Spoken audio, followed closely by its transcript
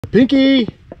Pinky!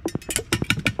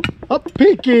 Up,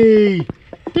 Pinky!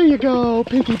 There you go,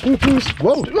 Pinky poo-poos.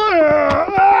 Whoa!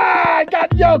 Ah, I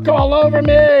got yolk all over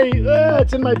me!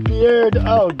 It's in my beard.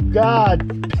 Oh,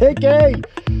 God. Pinky!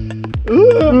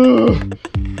 Ooh.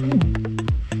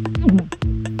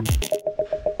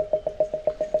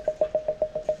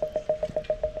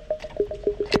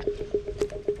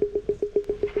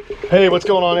 Hey, what's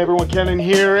going on everyone? Kenan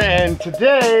here, and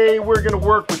today we're gonna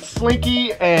work with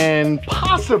Slinky and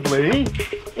possibly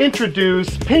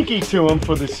introduce Pinky to him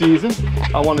for the season.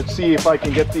 I want to see if I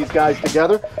can get these guys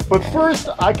together. But first,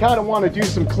 I kind of want to do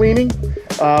some cleaning.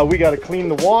 We got to clean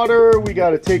the water. We got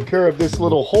to take care of this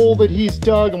little hole that he's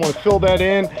dug. I want to fill that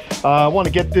in. I want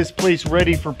to get this place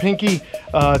ready for Pinky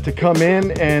to come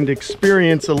in and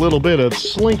experience a little bit of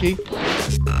Slinky.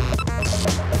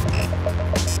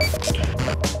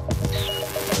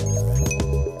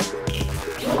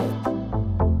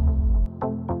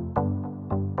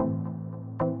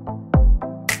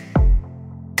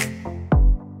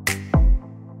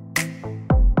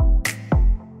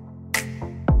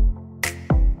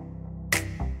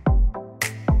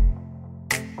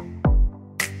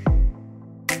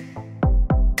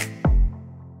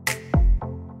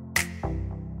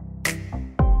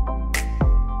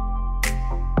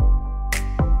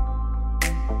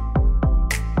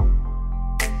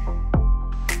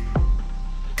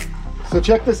 So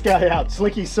check this guy out.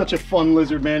 Slinky's such a fun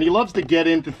lizard, man. He loves to get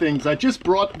into things. I just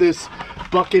brought this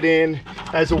bucket in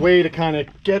as a way to kind of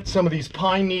get some of these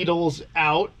pine needles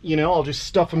out. You know, I'll just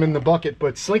stuff them in the bucket.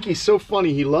 But Slinky's so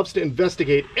funny. He loves to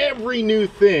investigate every new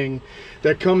thing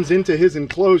that comes into his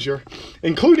enclosure,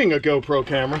 including a GoPro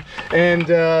camera.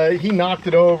 And he knocked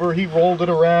it over. He rolled it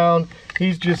around.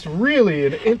 He's just really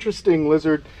an interesting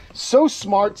lizard. So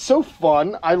smart, so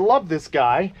fun. I love this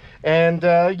guy. And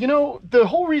you know, the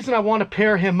whole reason I want to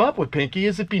pair him up with Pinky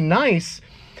is it'd be nice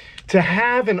to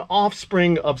have an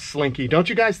offspring of Slinky. Don't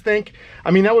you guys think?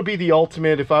 I mean, that would be the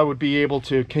ultimate if I would be able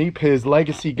to keep his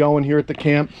legacy going here at the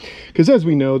camp. Because as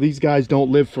we know, these guys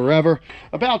don't live forever.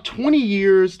 About 20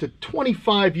 years to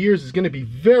 25 years is going to be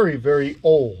very, very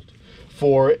old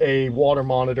for a water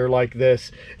monitor like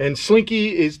this. And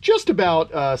Slinky is just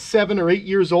about 7 or 8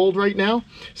 years old right now.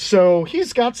 So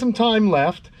he's got some time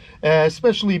left.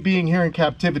 Especially being here in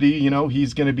captivity, you know,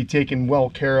 he's going to be taken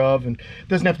well care of and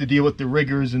doesn't have to deal with the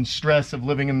rigors and stress of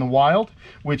living in the wild,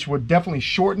 which would definitely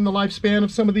shorten the lifespan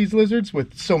of some of these lizards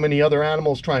with so many other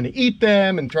animals trying to eat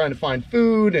them and trying to find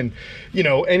food and, you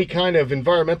know, any kind of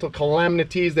environmental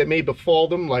calamities that may befall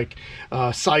them, like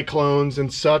cyclones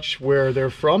and such. Where they're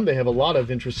from, they have a lot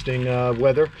of interesting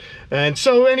weather. And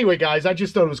so anyway, guys, I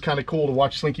just thought it was kind of cool to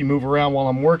watch Slinky move around while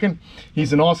I'm working.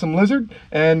 He's an awesome lizard.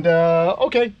 And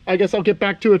okay, I guess I'll get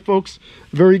back to it, folks.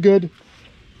 Very good.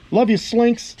 Love you,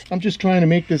 Slinks. I'm just trying to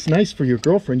make this nice for your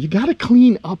girlfriend. You got to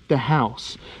clean up the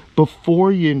house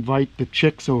before you invite the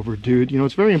chicks over, dude. You know,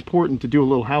 it's very important to do a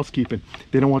little housekeeping.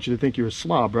 They don't want you to think you're a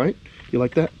slob, right? You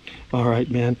like that? All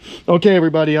right, man. Okay,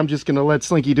 everybody, I'm just going to let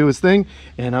Slinky do his thing,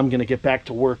 and I'm going to get back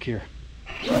to work here.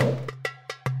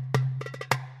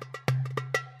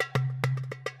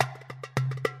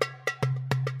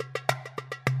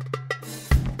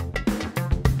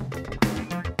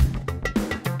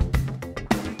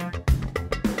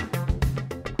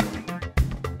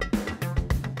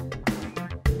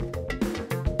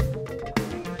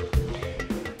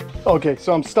 Okay,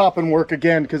 so I'm stopping work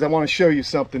again because I want to show you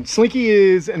something. Slinky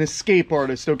is an escape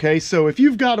artist, okay? So if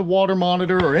you've got a water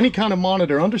monitor or any kind of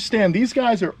monitor, understand these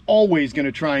guys are always going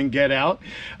to try and get out.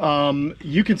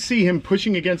 You can see him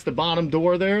pushing against the bottom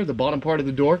door there, the bottom part of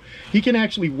the door. He can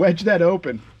actually wedge that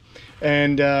open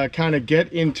and kind of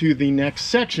get into the next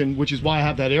section, which is why I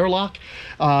have that airlock.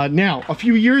 Now, a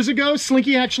few years ago,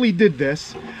 Slinky actually did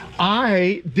this.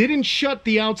 I didn't shut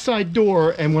the outside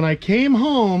door, and when I came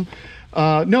home,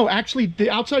 no, actually the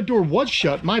outside door was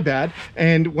shut, my bad.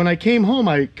 And when I came home,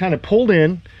 I kind of pulled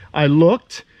in, I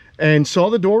looked and saw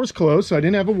the door was closed, so I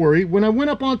didn't have a worry. When I went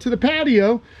up onto the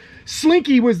patio,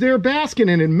 Slinky was there basking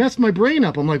and it messed my brain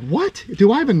up. I'm like, what?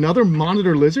 Do I have another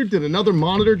monitor lizard? Did another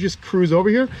monitor just cruise over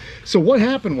here? So what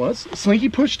happened was Slinky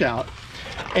pushed out,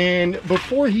 and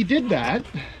before he did that,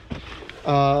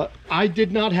 I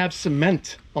did not have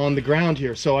cement on the ground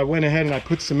here, so I went ahead and I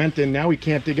put cement in. Now he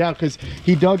can't dig out because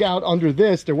he dug out under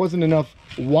this. There wasn't enough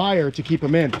wire to keep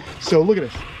him in. So look at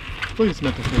this. Look at this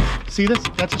mental thing. See this?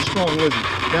 That's a strong lizard.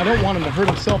 Now I don't want him to hurt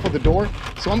himself with the door,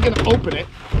 so I'm going to open it.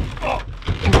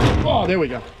 Oh, there we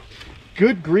go.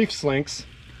 Good grief, Slinks.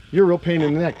 You're a real pain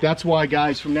in the neck. That's why,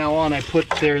 guys, from now on,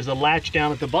 there's a latch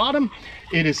down at the bottom.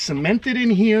 It is cemented in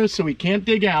here so he can't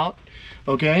dig out.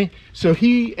 Okay, so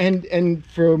he and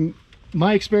from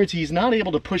my experience, he's not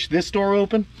able to push this door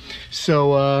open.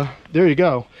 So there you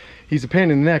go. He's a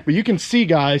pain in the neck. But you can see,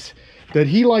 guys, that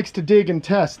he likes to dig and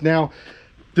test. Now,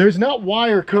 there's not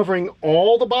wire covering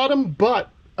all the bottom,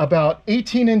 but about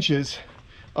 18 inches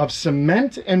of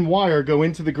cement and wire go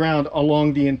into the ground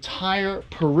along the entire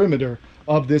perimeter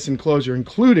of this enclosure,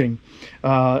 including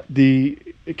the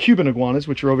Cuban iguanas,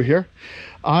 which are over here.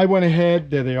 I went ahead,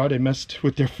 there they are, they messed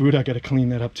with their food. I got to clean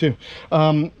that up too.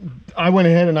 I went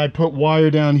ahead and I put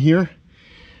wire down here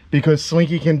because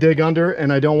Slinky can dig under,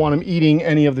 and I don't want him eating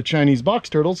any of the Chinese box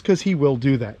turtles because he will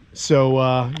do that.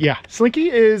 So yeah, Slinky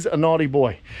is a naughty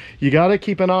boy. You got to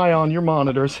keep an eye on your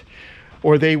monitors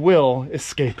or they will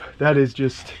escape. That is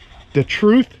just the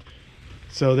truth.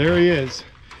 So there he is.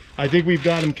 I think we've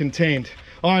got him contained.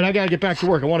 All right, I gotta get back to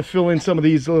work. I want to fill in some of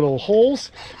these little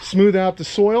holes, smooth out the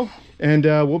soil, and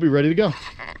we'll be ready to go.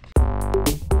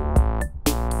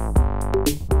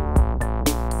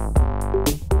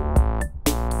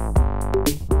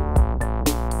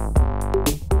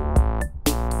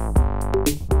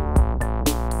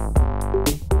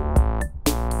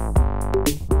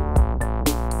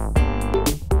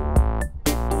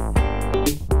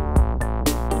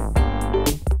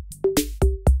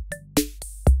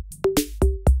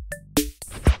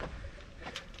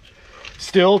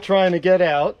 Still trying to get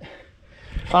out.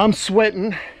 I'm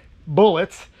sweating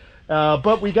bullets,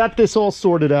 but we got this all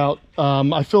sorted out.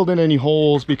 I filled in any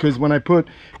holes because when I put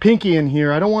Pinky in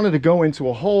here, I don't want it to go into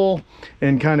a hole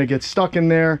and kind of get stuck in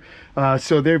there.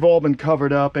 So they've all been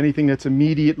covered up, anything that's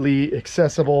immediately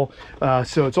accessible.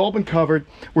 So it's all been covered.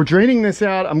 We're draining this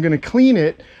out. I'm going to clean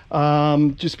it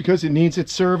just because it needs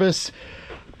its service.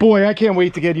 Boy, I can't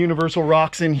wait to get Universal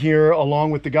Rocks in here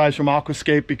along with the guys from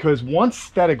Aquascape, because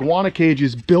once that iguana cage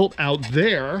is built out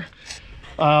there,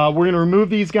 we're going to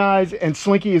remove these guys and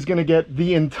Slinky is going to get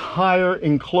the entire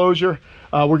enclosure.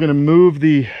 We're going to move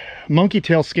the monkey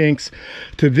tail skinks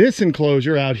to this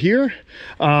enclosure out here,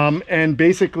 and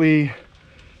basically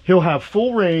he'll have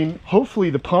full reign. Hopefully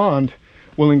the pond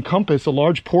will encompass a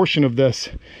large portion of this.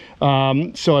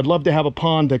 So I'd love to have a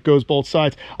pond that goes both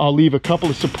sides. I'll leave a couple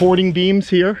of supporting beams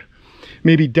here,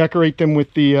 maybe decorate them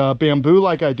with the bamboo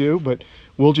like I do, but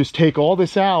we'll just take all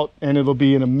this out and it'll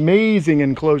be an amazing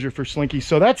enclosure for Slinky.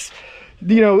 So that's,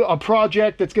 you know, a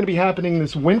project that's going to be happening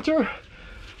this winter.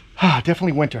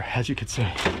 Definitely winter, as you could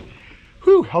say.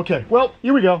 Whew, okay, well,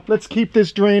 here we go. Let's keep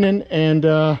this draining, and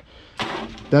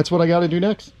that's what I got to do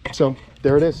next. So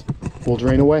there it is. We'll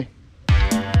drain away.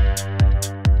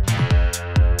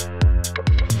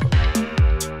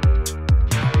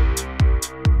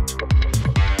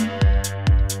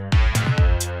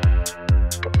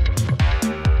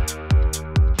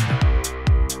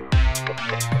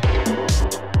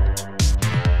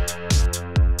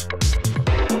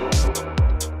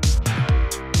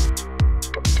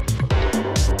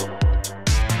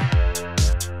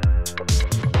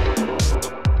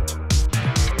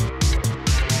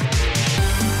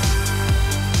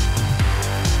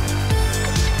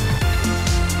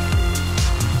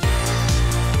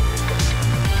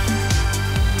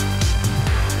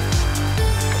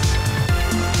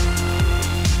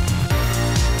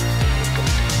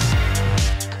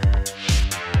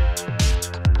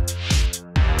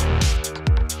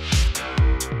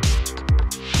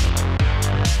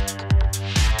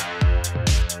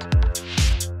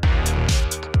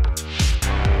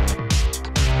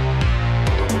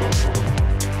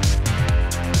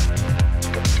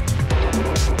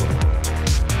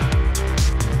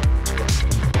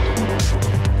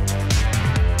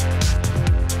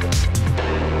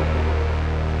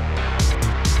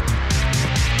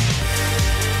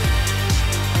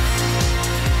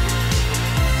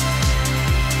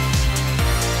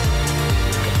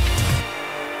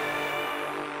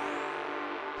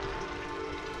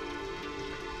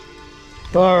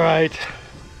 All right,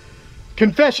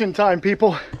 confession time,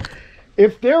 people.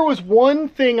 If there was one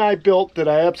thing I built that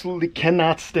I absolutely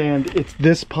cannot stand, it's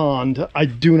this pond. I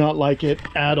do not like it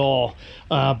at all.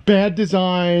 Bad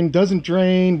design, doesn't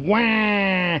drain.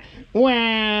 Wah,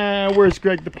 wah. Where's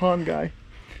Greg, the pond guy?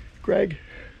 Greg,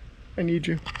 I need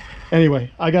you.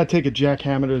 Anyway, I gotta take a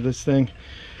jackhammer to this thing.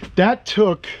 That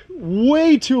took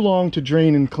way too long to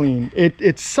drain and clean.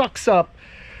 It sucks up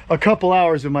a couple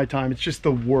hours of my time. It's just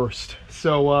the worst.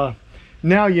 So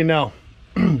now you know.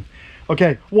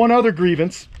 Okay, one other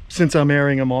grievance, since I'm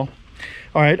airing them all.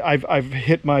 All right, I've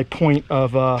hit my point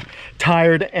of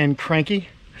tired and cranky.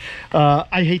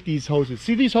 I hate these hoses.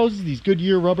 See these hoses, these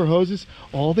Goodyear rubber hoses?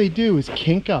 All they do is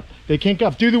kink up. They kink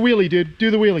up. Do the wheelie, dude.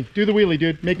 Do the wheelie. Do the wheelie,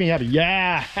 dude. Make me happy.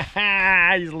 Yeah,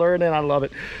 he's learning. I love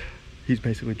it. He's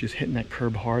basically just hitting that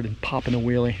curb hard and popping a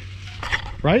wheelie.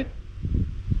 Right?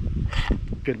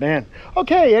 Good man.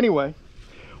 Okay, anyway,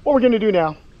 what we're gonna do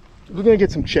now, we're gonna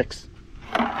get some chicks.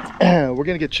 We're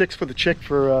gonna get chicks for the chick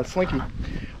for Slinky.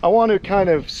 I want to kind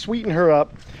of sweeten her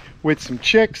up with some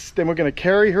chicks. Then we're gonna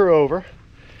carry her over.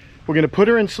 We're gonna put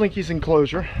her in Slinky's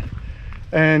enclosure.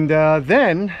 And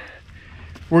then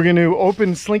we're gonna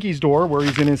open Slinky's door where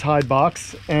he's in his hide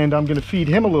box. And I'm gonna feed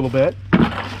him a little bit.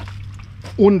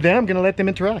 And then I'm gonna let them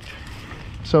interact.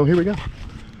 So here we go.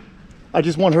 I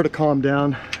just want her to calm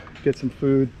down, get some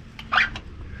food.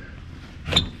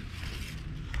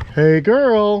 Hey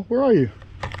girl, where are you?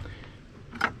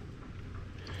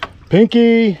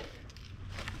 Pinky!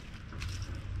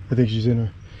 I think she's in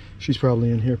her. She's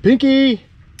probably in here. Pinky!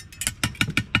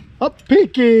 Up,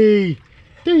 Pinky!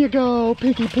 There you go,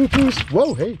 Pinky poo poos.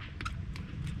 Whoa, hey.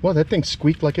 Well, that thing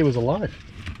squeaked like it was alive.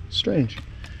 Strange.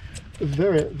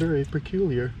 Very, very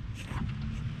peculiar.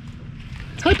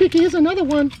 Hi, Pinky, here's another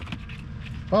one.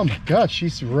 Oh my God,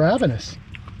 she's ravenous.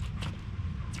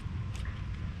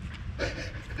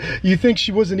 You think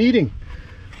she wasn't eating,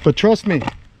 but trust me,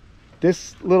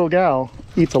 this little gal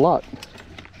eats a lot.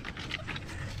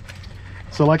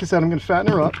 So like I said, I'm gonna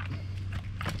fatten her up.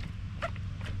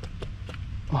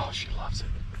 Oh, she loves it.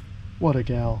 What a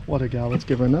gal, what a gal. Let's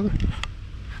give her another.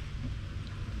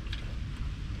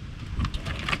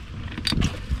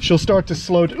 She'll start to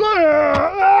slow down.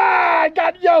 I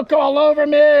got yolk all over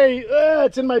me.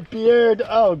 It's in my beard.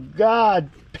 Oh God,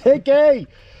 Pinky.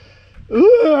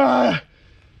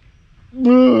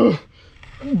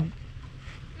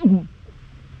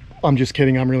 I'm just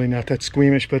kidding. I'm really not that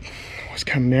squeamish, but it was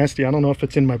kind of nasty. I don't know if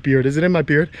it's in my beard. Is it in my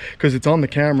beard? Because it's on the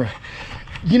camera.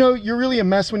 You know, you're really a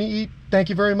mess when you eat. Thank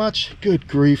you very much. Good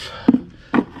grief.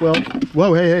 Well,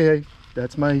 whoa, hey.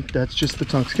 That's just the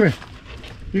tongues. Come here.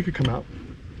 You could come out.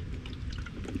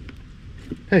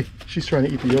 Hey, she's trying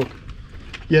to eat the yolk.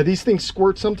 Yeah, these things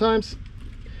squirt sometimes.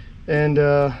 And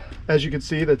as you can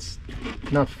see, that's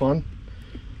not fun.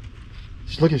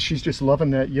 Look at, she's just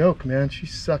loving that yolk, man.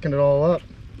 She's sucking it all up.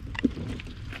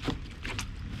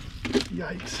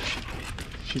 Yikes.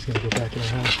 She's gonna go back in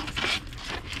her house.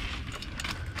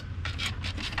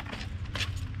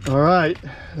 All right,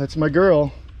 that's my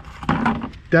girl.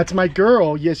 That's my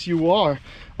girl. Yes, you are.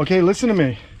 Okay, listen to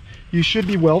me. You should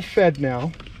be well fed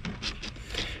now.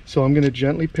 So I'm gonna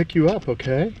gently pick you up,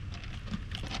 okay?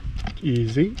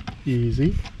 Easy,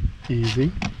 easy,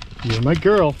 easy. You're my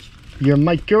girl. You're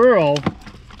my girl.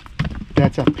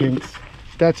 That's a Pinks.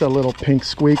 That's a little pink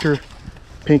squeaker.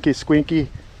 Pinky squeaky.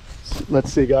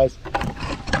 Let's see, guys.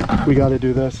 We got to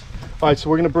do this. All right, so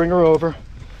we're going to bring her over.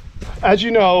 As you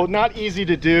know, not easy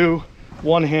to do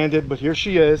one-handed, but here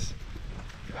she is.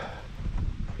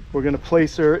 We're going to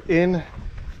place her in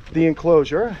the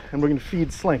enclosure, and we're going to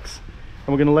feed Slinks. And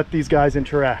we're going to let these guys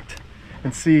interact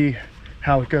and see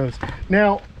how it goes.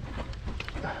 Now,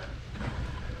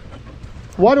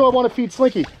 why do I want to feed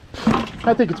Slinky?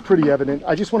 I think it's pretty evident.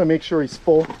 I just want to make sure he's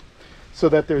full so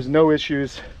that there's no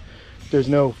issues. There's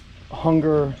no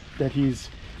hunger, that he's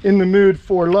in the mood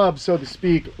for love, so to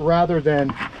speak, rather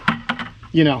than,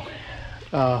 you know,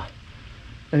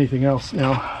 anything else.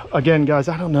 Now, again, guys,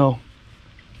 I don't know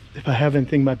if I have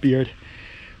anything in my beard,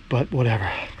 but whatever.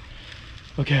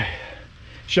 Okay,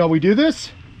 shall we do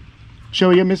this? Shall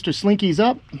we get Mr. Slinky's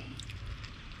up?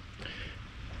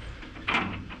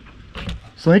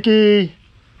 Slinky!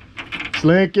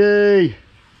 Slinky!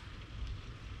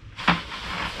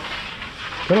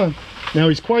 Come on. Now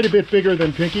he's quite a bit bigger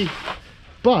than Pinky,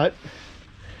 but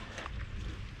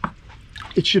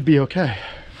it should be okay.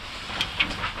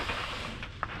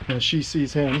 Now she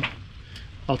sees him.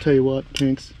 I'll tell you what,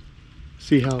 Pinks,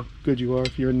 see how good you are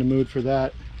if you're in the mood for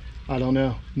that. I don't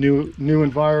know. New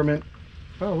environment.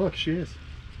 Oh, look, she is.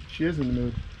 She is in the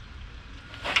mood.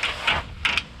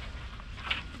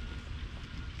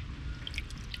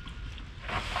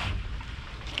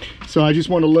 So I just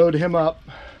want to load him up,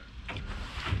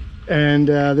 and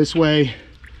this way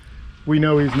we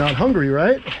know he's not hungry,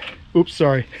 right? Oops,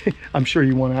 sorry. I'm sure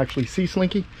you want to actually see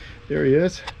Slinky. There he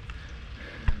is.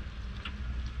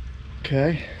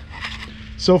 Okay.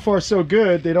 So far so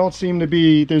good. They don't seem to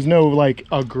be, there's no like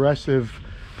aggressive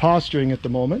posturing at the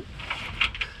moment.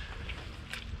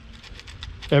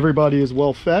 Everybody is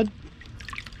well fed.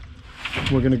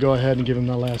 We're going to go ahead and give him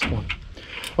the last one.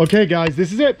 Okay guys,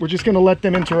 this is it. We're just going to let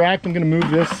them interact. I'm going to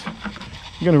move this.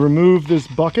 I'm going to remove this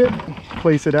bucket,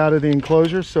 place it out of the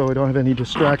enclosure so I don't have any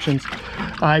distractions.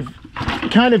 I've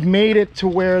kind of made it to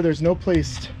where there's no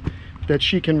place that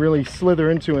she can really slither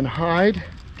into and hide.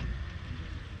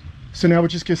 So now we're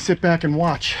just going to sit back and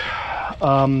watch.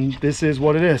 This is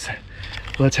what it is.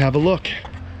 Let's have a look.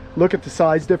 Look at the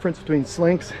size difference between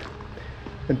Slinks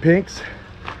and Pinks.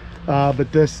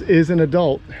 But this is an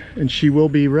adult and she will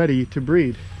be ready to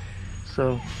breed.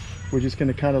 So we're just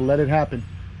gonna kind of let it happen.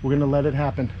 We're gonna let it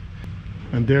happen.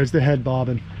 And there's the head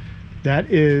bobbing.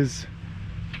 That is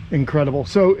incredible.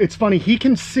 So it's funny, he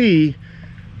can see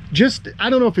just, I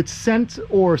don't know if it's scent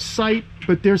or sight,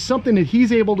 but there's something that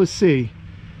he's able to see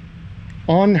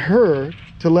on her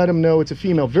to let him know it's a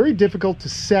female. Very difficult to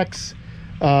sex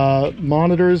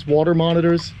monitors, water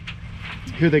monitors.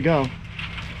 Here they go.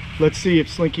 Let's see if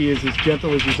Slinky is as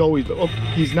gentle as he's always been. Oh,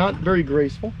 he's not very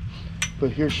graceful,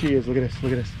 but here she is. Look at this,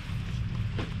 look at this.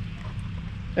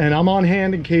 And I'm on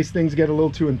hand in case things get a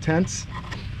little too intense.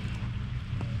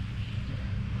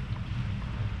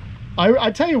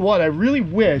 I tell you what, I really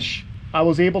wish I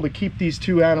was able to keep these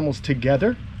two animals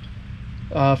together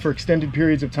for extended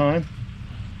periods of time.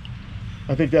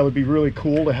 I think that would be really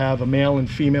cool to have a male and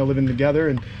female living together.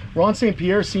 And Ron St.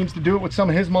 Pierre seems to do it with some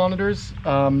of his monitors.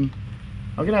 I'm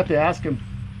gonna have to ask him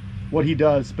what he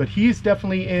does, but he's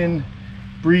definitely in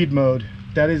breed mode.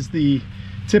 That is the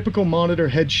typical monitor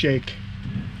head shake.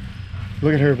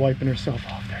 Look at her wiping herself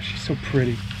off there. She's so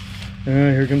pretty.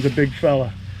 Here comes a big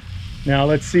fella. Now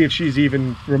let's see if she's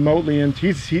even remotely in.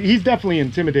 He's definitely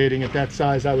intimidating at that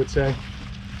size, I would say.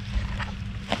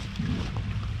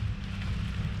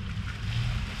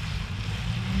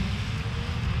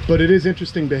 But it is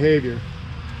interesting behavior.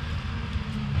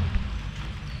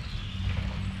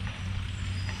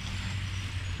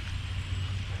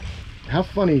 How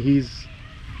funny, he's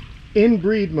in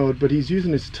breed mode, but he's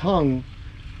using his tongue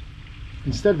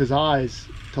instead of his eyes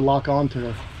to lock onto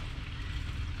her.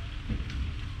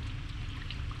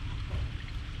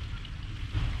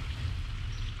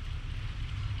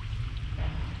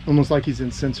 Almost like he's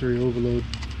in sensory overload.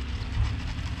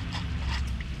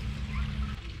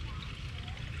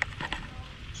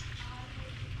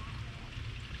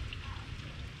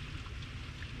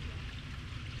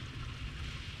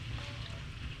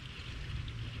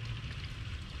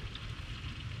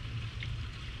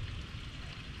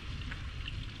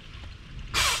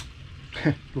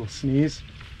 Little sneeze.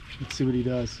 Let's see what he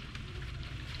does.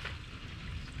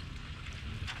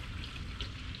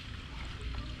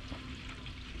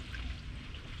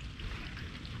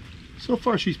 So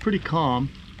far she's pretty calm.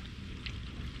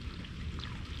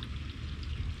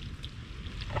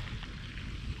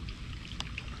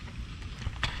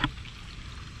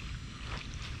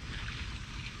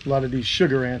 A lot of these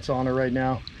sugar ants on her right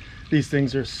now. These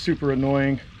things are super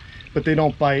annoying, but they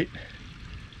don't bite.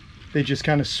 They just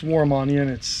kind of swarm on you, and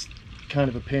it's kind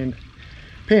of a pain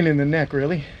in the neck,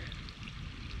 really.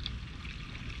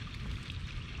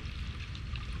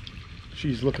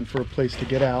 She's looking for a place to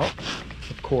get out,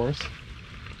 of course.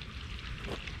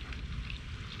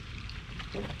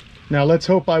 Now let's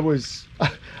hope I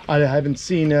haven't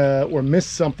seen or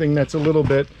missed something that's a little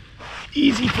bit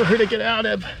easy for her to get out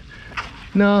of.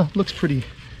 No, looks pretty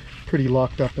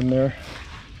locked up in there.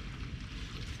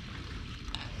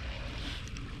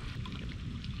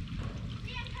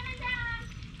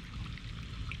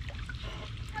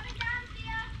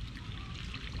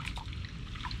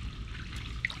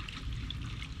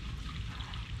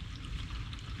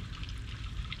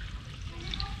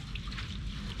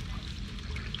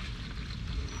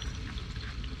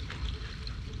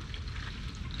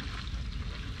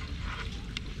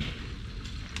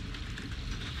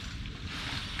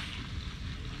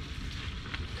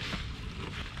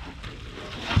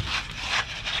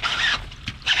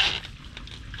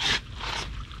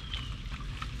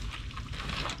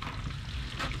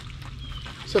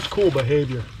 Such cool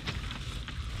behavior.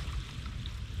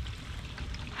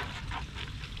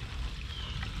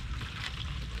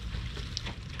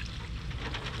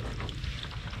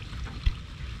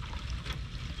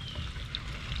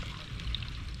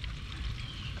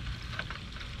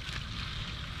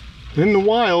 In the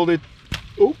wild,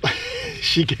 oh,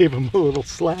 she gave him a little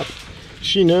slap.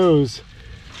 She knows.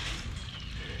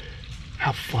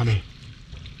 How funny.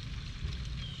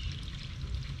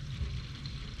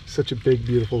 Such a big,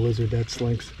 beautiful lizard, that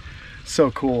Slinks. So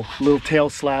cool. Little tail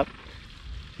slap.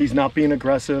 He's not being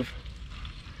aggressive.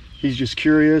 He's just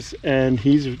curious, and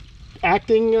he's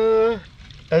acting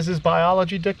as his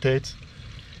biology dictates.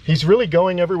 He's really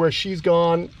going everywhere she's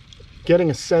gone,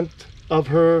 getting a scent of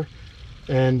her,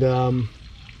 and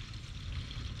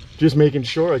just making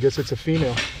sure. I guess it's a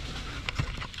female.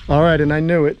 All right, and I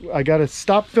knew it. I got to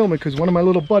stop filming because one of my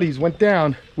little buddies went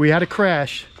down. We had a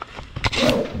crash.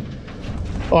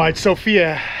 All right,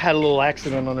 Sophia had a little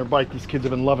accident on her bike. These kids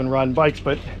have been loving riding bikes,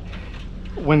 but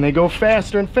when they go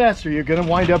faster and faster, you're gonna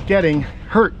wind up getting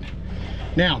hurt.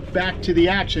 Now, back to the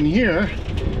action here.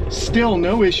 Still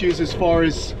no issues as far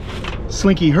as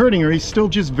Slinky hurting her. He's still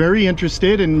just very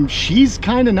interested, and she's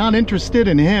kind of not interested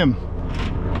in him.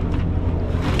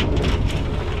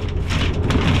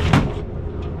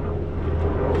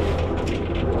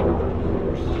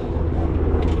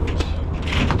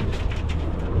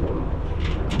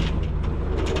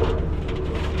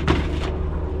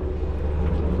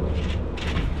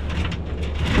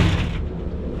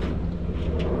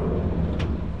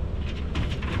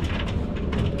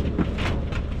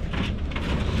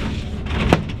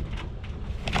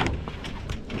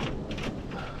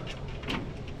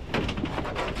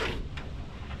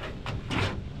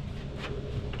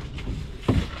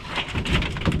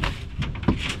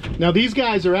 Now these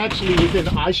guys are actually within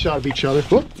eye shot of each other.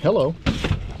 Oh, hello.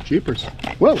 Jeepers.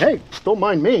 Well, hey, don't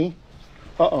mind me.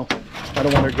 Uh-oh. I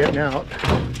don't want her getting out.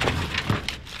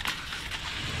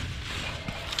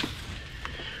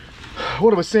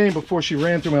 What I was saying before she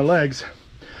ran through my legs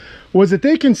was that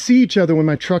they can see each other when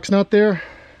my truck's not there.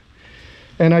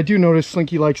 And I do notice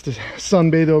Slinky likes to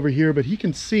sunbathe over here, but he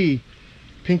can see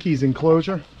Pinky's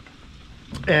enclosure.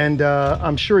 And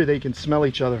I'm sure they can smell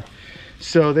each other.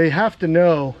 So they have to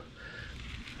know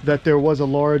that there was a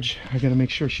large, I gotta make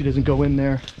sure she doesn't go in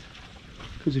there,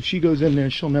 because if she goes in there,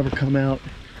 she'll never come out.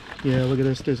 Yeah, look at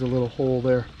this, there's a little hole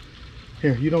there.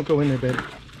 Here, you don't go in there, baby.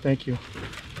 Thank you.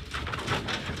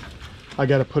 I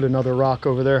gotta put another rock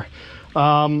over there.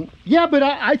 Yeah, but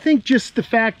I think just the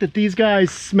fact that these guys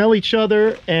smell each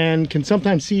other and can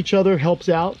sometimes see each other helps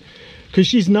out, because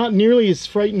she's not nearly as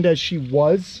frightened as she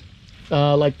was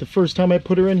like the first time I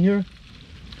put her in here.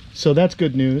 So that's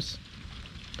good news.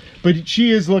 But she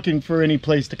is looking for any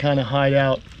place to kind of hide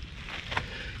out.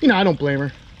 You know, I don't blame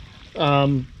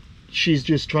her. She's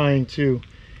just trying to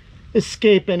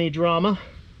escape any drama.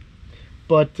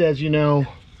 But as you know,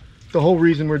 the whole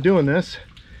reason we're doing this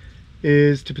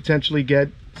is to potentially get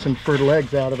some fertile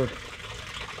eggs out of her,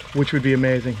 which would be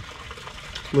amazing.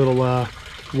 Little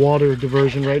water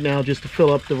diversion right now just to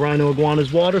fill up the rhino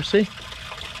iguana's water, see?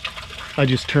 I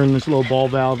just turn this little ball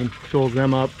valve and fills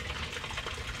them up.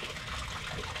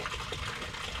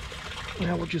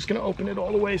 Now we're just gonna open it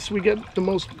all the way so we get the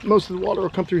most of the water will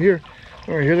come through here.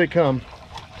 All right, here they come.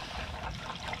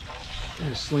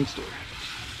 There's Slinkster.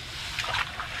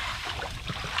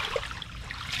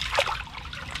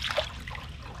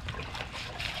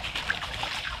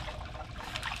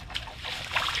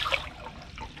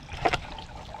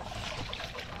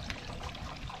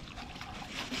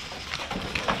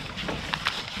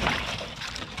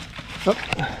 Oh,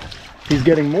 he's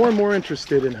getting more and more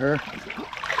interested in her.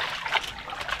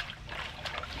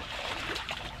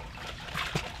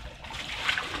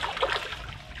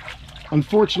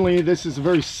 Unfortunately, this is a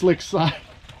very slick side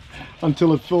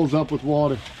until it fills up with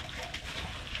water.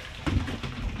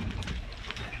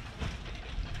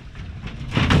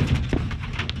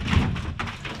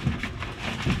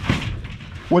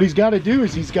 What he's got to do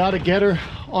is he's got to get her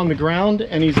on the ground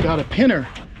and he's got to pin her.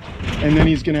 And then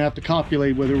he's going to have to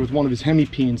copulate with her with one of his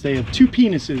hemipens. They have two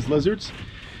penises, lizards.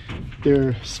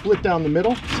 They're split down the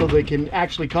middle so they can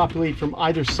actually copulate from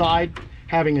either side.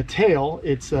 Having a tail,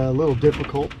 it's a little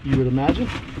difficult, you would imagine.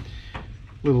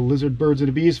 Little lizard birds and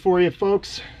the bees for you,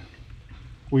 folks.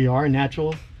 We are a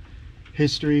natural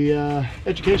history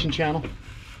education channel.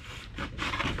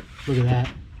 Look at that.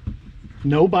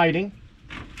 No biting,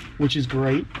 which is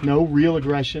great. No real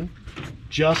aggression,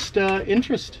 just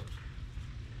interest.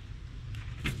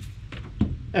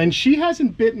 And she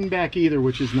hasn't bitten back either,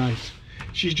 which is nice.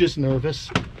 She's just nervous.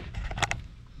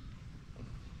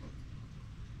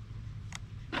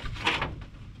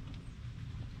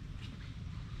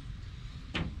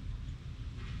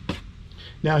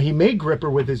 Now he may grip her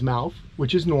with his mouth,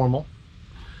 which is normal,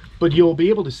 but you'll be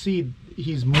able to see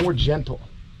he's more gentle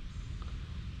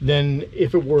than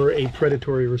if it were a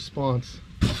predatory response.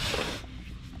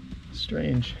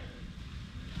 Strange.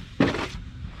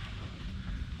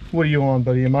 What are you on,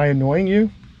 buddy? Am I annoying you?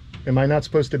 Am I not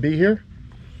supposed to be here?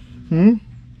 Do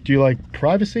you like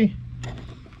privacy?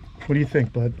 What do you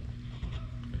think, bud?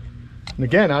 And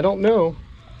again, I don't know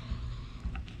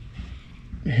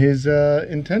his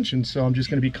intention, so I'm just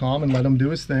going to be calm and let him do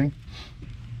his thing.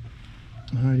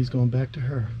 All right, he's going back to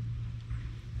her.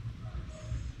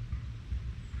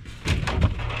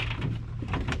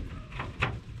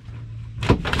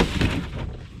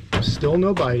 Still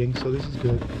no biting, so this is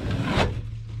good.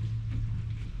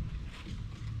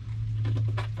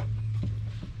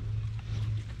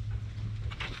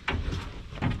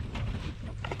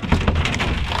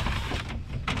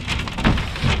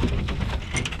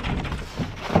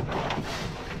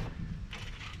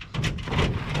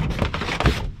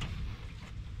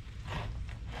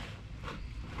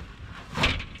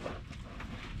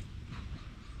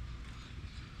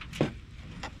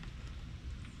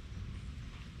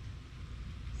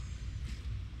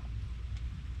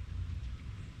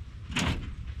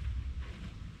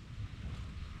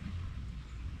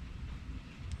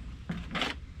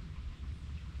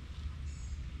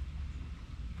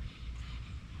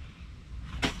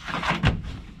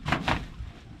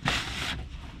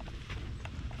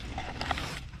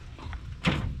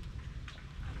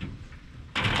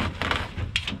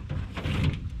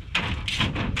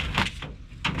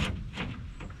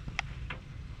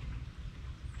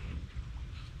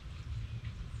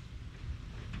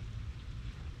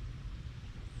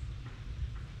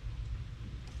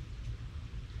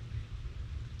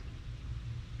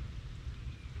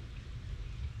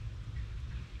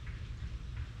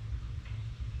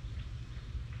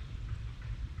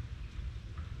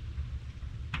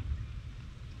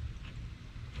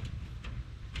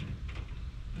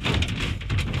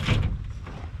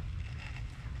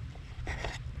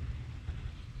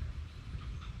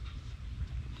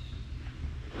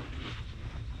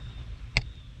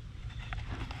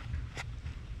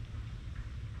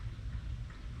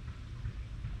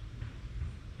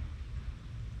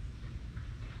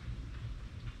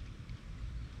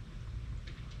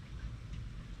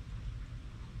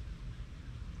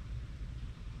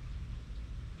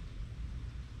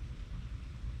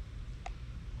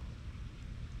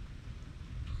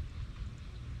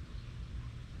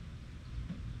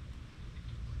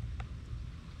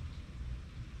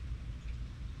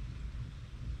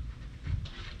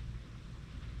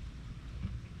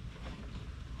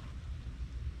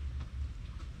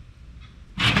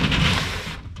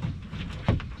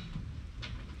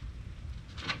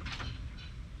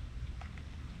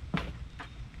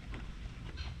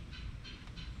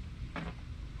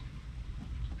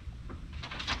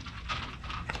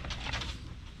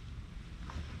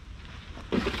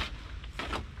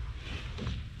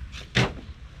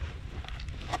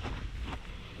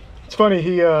 It's funny,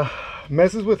 he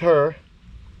messes with her,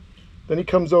 then he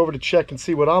comes over to check and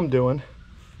see what I'm doing.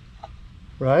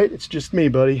 Right? It's just me,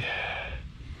 buddy.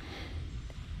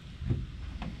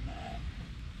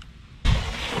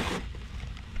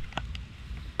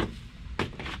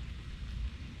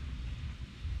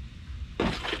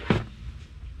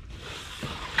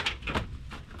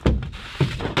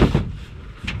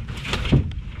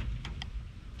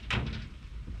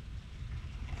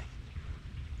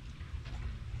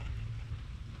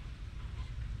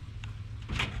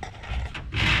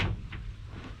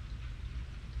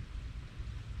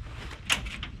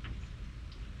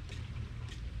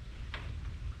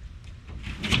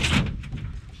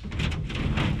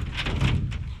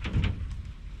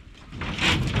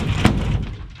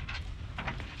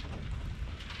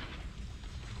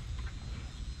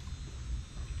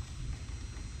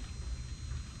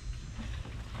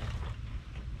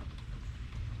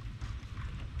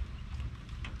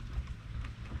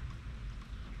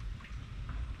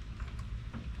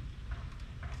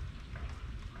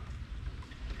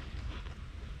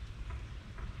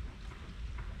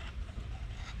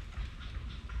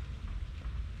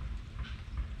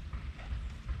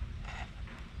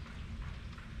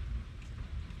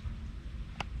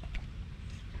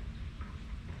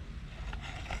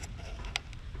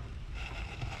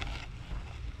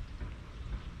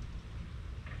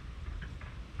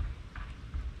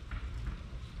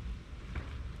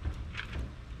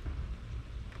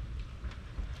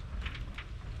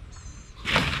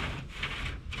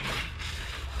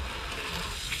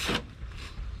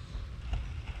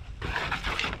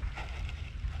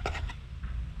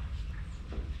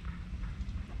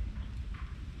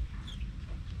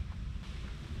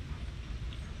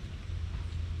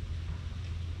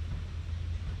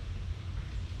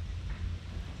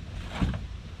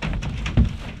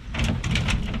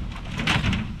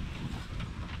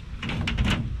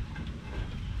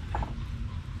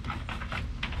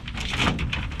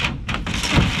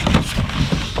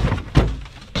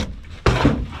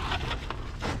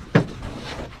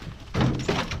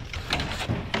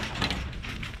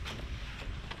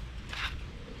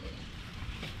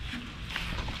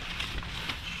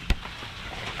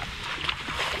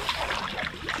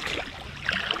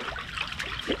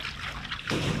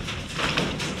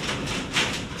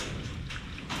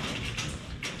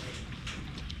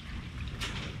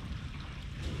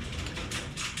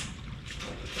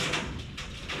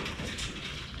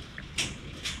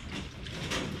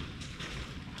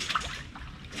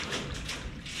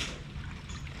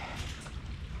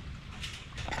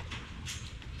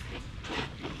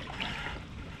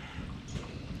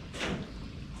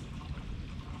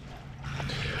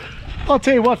 I'll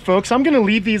tell you what, folks, I'm gonna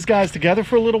leave these guys together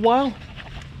for a little while.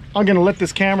 I'm gonna let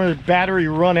this camera battery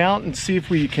run out and see if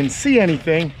we can see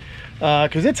anything,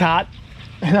 because it's hot,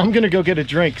 and I'm gonna go get a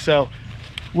drink. So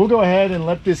we'll go ahead and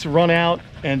let this run out,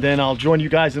 and then I'll join you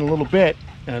guys in a little bit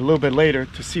later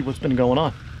to see what's been going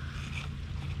on.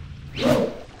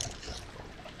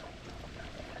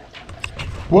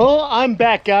 Well, I'm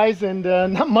back, guys, and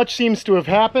not much seems to have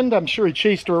happened. I'm sure he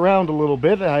chased her around a little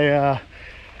bit.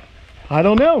 I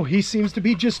don't know. He seems to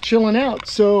be just chilling out.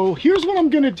 So here's what I'm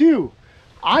gonna do.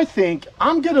 I think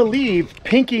I'm gonna leave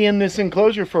Pinky in this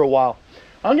enclosure for a while.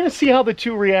 I'm gonna see how the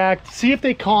two react, see if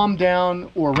they calm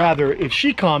down, or rather, if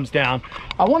she calms down.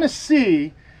 I wanna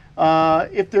see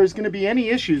if there's gonna be any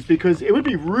issues, because it would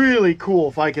be really cool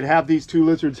if I could have these two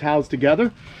lizards housed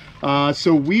together.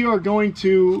 So we are going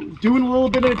to do a little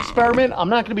bit of an experiment. I'm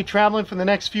not going to be traveling for the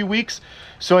next few weeks,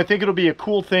 so I think it'll be a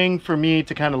cool thing for me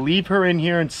to kind of leave her in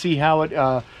here and see how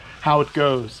it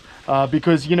goes.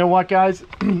 Because you know what, guys,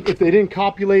 if they didn't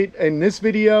copulate in this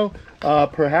video,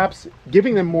 perhaps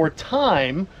giving them more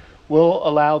time will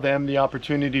allow them the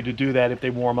opportunity to do that if they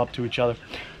warm up to each other.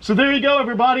 So there you go,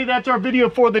 everybody. That's our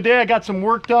video for the day. I got some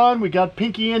work done. We got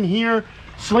Pinky in here.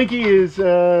 Slinky is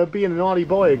being a naughty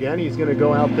boy again. He's gonna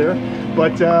go out there.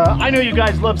 But I know you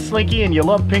guys love Slinky and you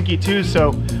love Pinky too, so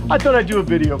I thought I'd do a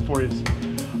video for you.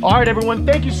 All right, everyone,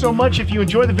 thank you so much. If you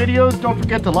enjoy the videos, don't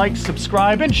forget to like,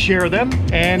 subscribe, and share them.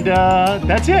 And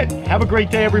that's it. Have a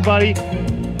great day, everybody.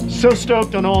 So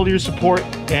stoked on all your support,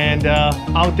 and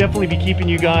I'll definitely be keeping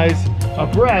you guys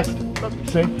abreast.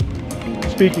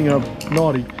 Speaking of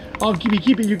naughty, I'll be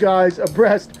keeping you guys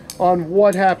abreast on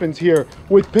what happens here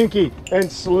with Pinky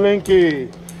and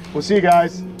Slinky. We'll see you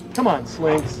guys. Come on,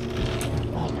 Slinks.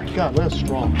 Oh my God, that's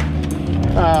strong.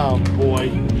 Oh boy,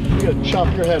 you gotta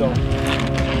chop your head off.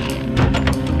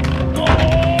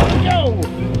 Oh no!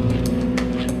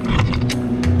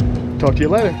 Talk to you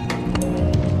later.